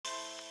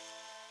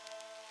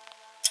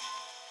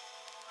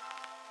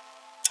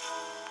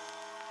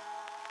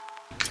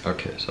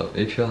Okay, so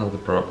if you have the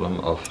problem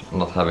of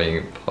not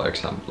having, for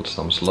example,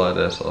 some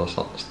sliders or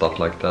stuff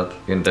like that,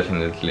 you can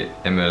definitely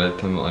emulate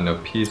them on your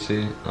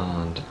PC,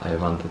 and I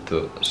wanted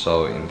to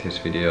show in this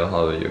video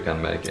how you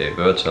can make a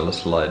virtual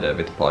slider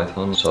with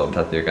Python, so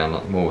that you can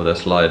move the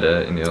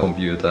slider in your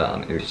computer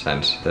and it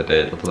sends the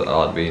data to the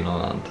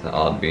Arduino, and the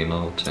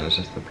Arduino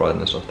changes the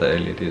brightness of the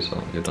LED,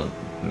 so you don't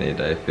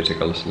need a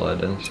physical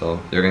slider. So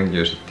you can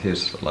use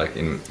this like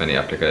in many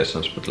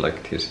applications, but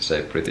like this is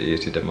a pretty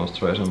easy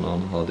demonstration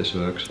on how this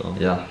works. So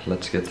yeah,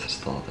 let's get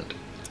started.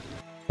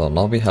 So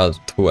now we have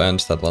two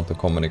ends that want to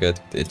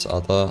communicate with each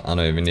other, and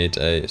we need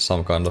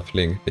some kind of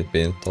link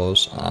between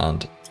those,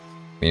 and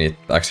we need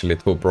actually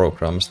two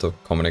programs to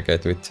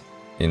communicate with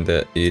in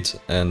the each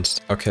ends.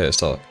 Okay,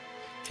 so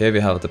here we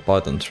have the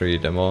Python 3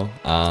 demo,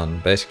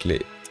 and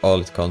basically all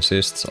it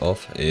consists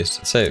of is,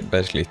 say,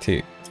 basically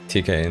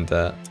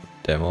Tkinter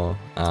demo,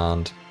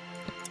 and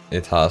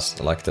it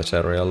has like the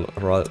serial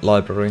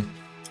library.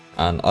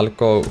 And I'll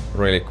go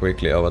really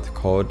quickly over the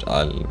code.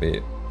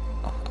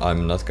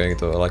 I'm not going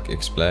to like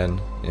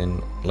explain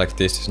in, like,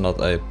 this is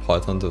not a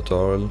Python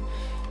tutorial,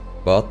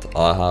 but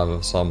I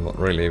have some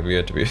really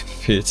weird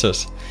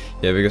features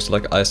here, because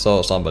like I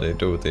saw somebody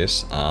do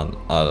this, and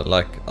I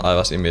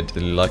was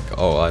immediately like,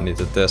 oh, I need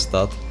to test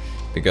that,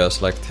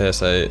 because like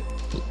there's a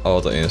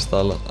auto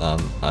install,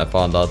 and I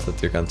found out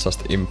that you can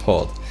just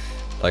import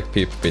like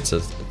pip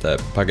widget,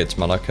 the package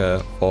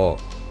manager for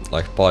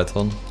like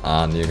Python,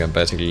 and you can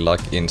basically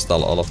like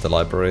install all of the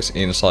libraries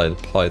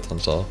inside Python.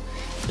 So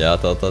yeah, I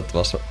thought that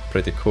was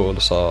pretty cool,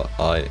 so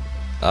I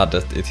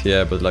added it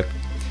here, but like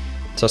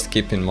just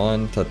keep in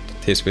mind that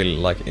this will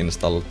like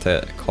install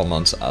the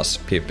commands as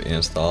pip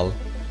install,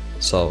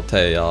 so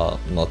they are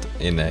not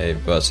in a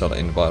virtual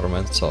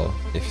environment. So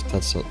if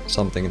that's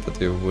something that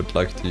you would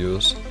like to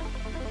use,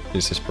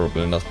 this is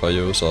probably not for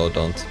you, so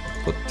don't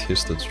put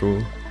this to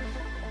true.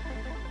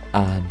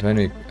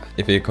 And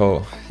if we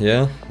go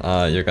here,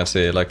 you can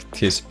see like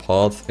this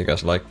part,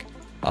 because like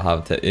I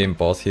have the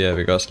import here,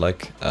 because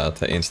like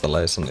the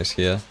installation is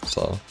here.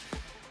 So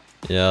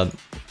yeah,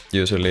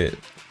 usually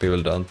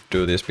people don't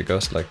do this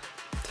because like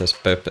there's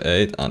pep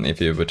 8, and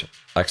if you would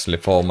actually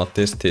format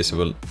this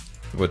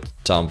would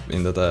jump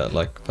into the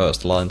like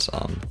first lines,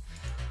 and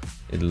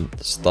it'll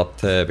stop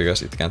there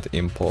because it can't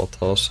import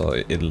those, so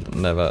it'll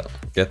never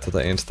get to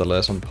the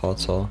installation part.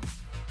 So,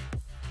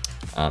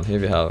 and here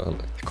we have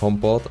the COM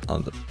port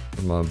and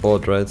my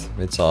baud rate,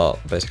 which are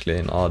basically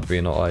in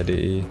Arduino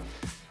IDE.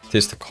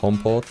 This is the COM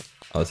port.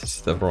 Oh, this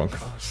is the wrong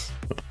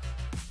code.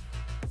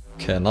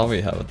 Okay, now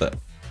we have the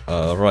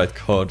right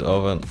code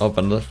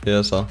open up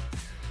here. So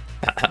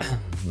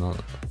no,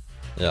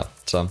 yeah,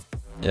 so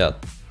yeah,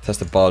 that's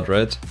the baud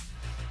rate.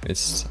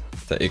 It's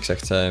the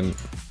exact same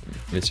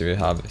which we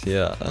have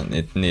here, and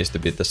it needs to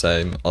be the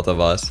same,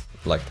 otherwise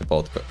like the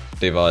both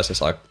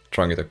devices are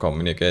trying to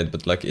communicate,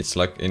 but like it's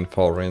like in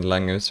foreign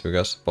language,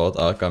 because both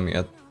are coming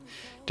at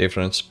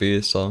different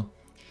speeds.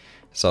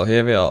 So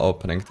here we are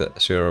opening the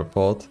serial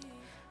port,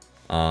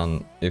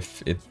 and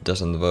if it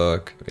doesn't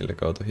work, we'll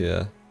go to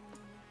here,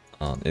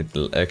 and it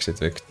will exit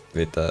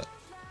with the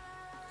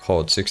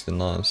code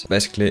 69. So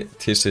basically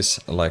this is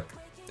like,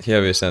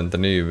 here we send the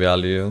new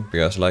value,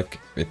 because like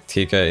with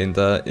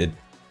Tkinter it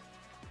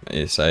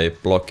is a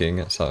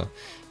blocking, so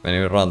when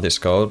you run this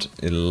code,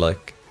 it'll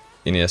like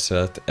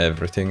initiate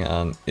everything,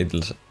 and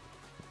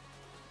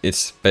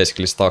it's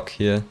basically stuck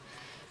here.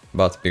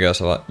 But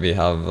because we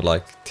have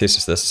like, this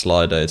is the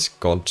slider, it's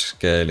called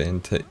scale in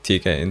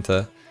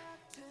Tkinter,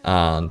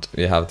 and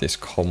we have this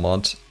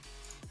command,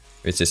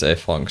 which is a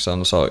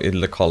function, so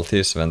it'll call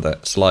this when the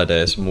slider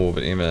is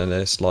moving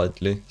even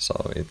slightly.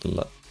 So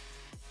it'll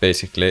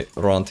basically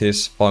run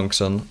this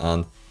function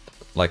and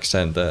like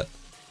send the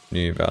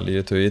new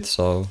value to it.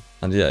 So,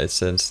 and yeah, it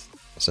sends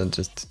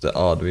it to the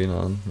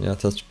Arduino, and yeah,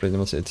 that's pretty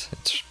much it.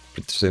 It's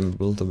pretty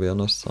simple, to be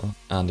honest. So,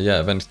 and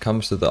yeah, when it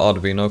comes to the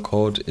Arduino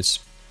code, it's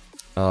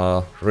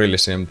really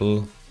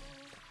simple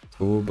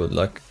too, but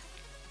like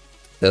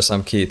there's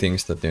some key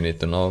things that you need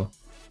to know,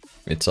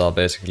 which are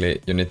basically,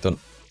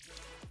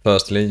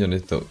 firstly you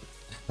need to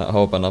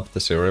open up the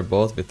serial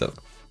board with the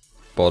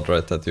baud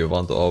rate that you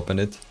want to open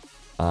it,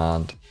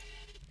 and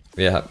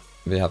we have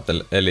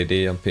the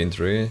LED on pin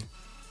 3.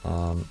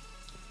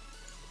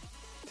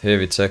 Here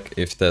we check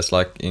if there's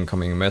like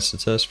incoming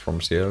messages from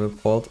serial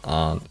port,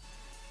 and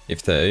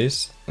if there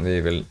is,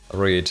 we will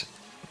read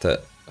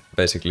the,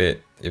 basically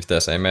if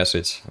there's a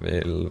message,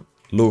 we'll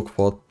look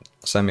for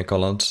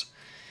semicolons,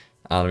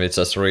 and we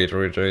just read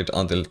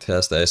until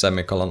there's a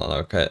semicolon, and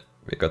okay,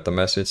 we got the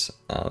message,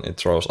 and it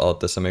throws out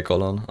the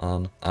semicolon,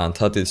 and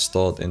that is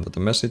stored into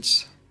the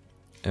message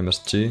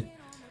MSG.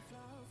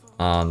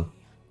 And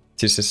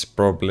this is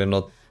probably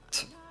not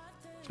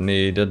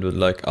needed, but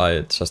like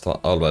I just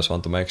always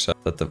want to make sure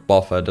that the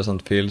buffer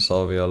doesn't fill,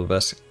 so we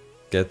always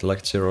get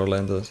like 0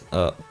 latency,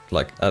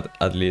 like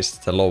at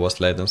least the lowest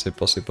latency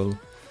possible.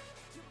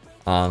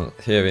 And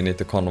here we need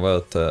to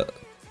convert the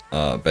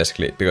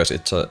basically, because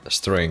it's a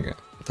string,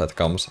 that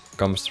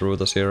comes through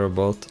the serial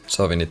board.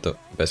 So we need to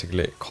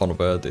basically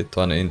convert it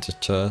to an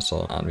integer,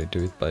 so and we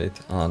do it by it.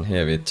 And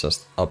here we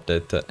just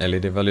update the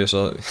LED value,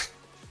 so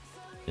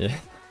yeah,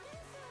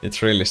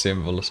 it's really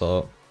simple.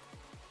 So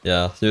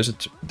yeah, you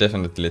should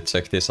definitely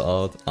check this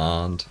out.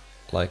 And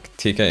like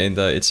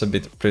Tkinter, it's a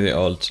bit pretty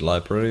old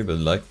library, but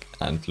like,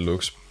 and it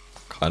looks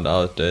kind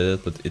of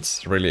outdated, but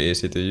it's really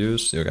easy to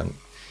use. You can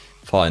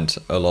find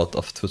a lot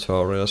of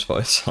tutorials for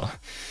it, so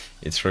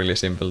it's really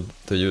simple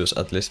to use,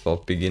 at least for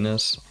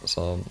beginners.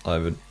 So I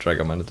would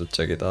recommend to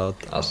check it out.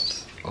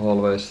 As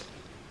always,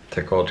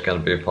 the code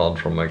can be found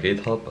from my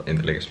GitHub in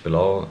the links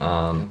below,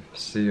 and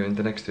see you in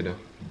the next video.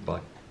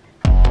 Bye.